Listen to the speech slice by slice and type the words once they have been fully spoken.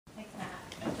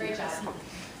Great job.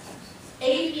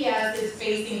 APS is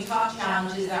facing tough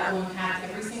challenges that will impact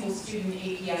every single student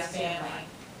APS family,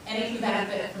 and it can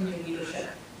benefit from new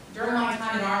leadership. During my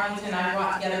time in Arlington, I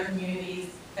brought together communities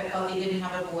that felt they didn't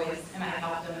have a voice, and I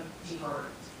helped them be heard.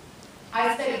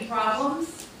 I study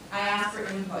problems, I ask for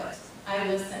input, I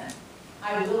listen,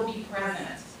 I will be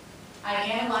present, I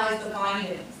analyze the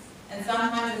findings, and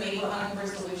sometimes I'm able to uncover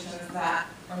solutions that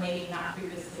were maybe not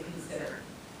previously considered.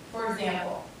 For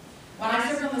example, when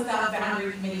I served on the South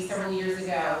Boundary Committee several years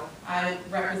ago, I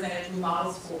represented Drew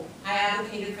Model School. I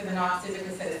advocated for the Knox Civic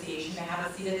Association to have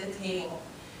a seat at the table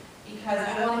because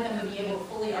I wanted them to be able to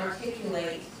fully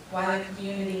articulate why the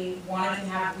community wanted to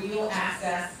have real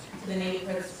access to the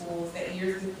neighborhood schools that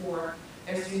years before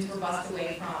their students were bussed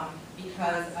away from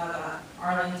because of an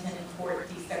Arlington court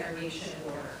desegregation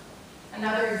order.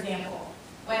 Another example,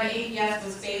 when APS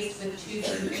was faced with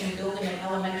choosing between building an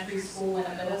elementary school and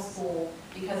a middle school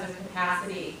because of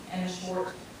capacity and a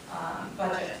short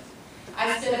budget,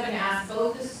 I stood up and asked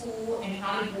both the school and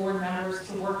county board members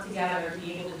to work together to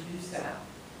be able to do so,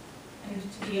 and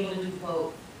to be able to do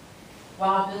both,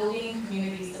 while building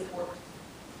community support.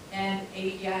 And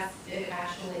APS did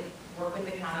actually work with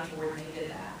the county board and they did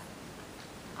that.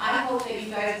 I hope that you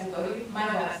guys will go to my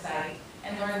website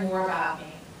and learn more about me.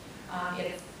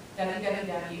 It's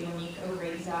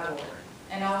www.moniqueo'grady.org.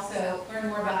 And also learn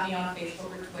more about me on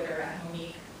Facebook or Twitter at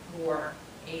Monique for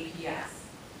APS.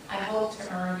 I hope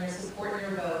to earn your support and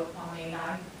your vote on May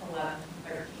 9th, 11th, and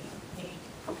 13th.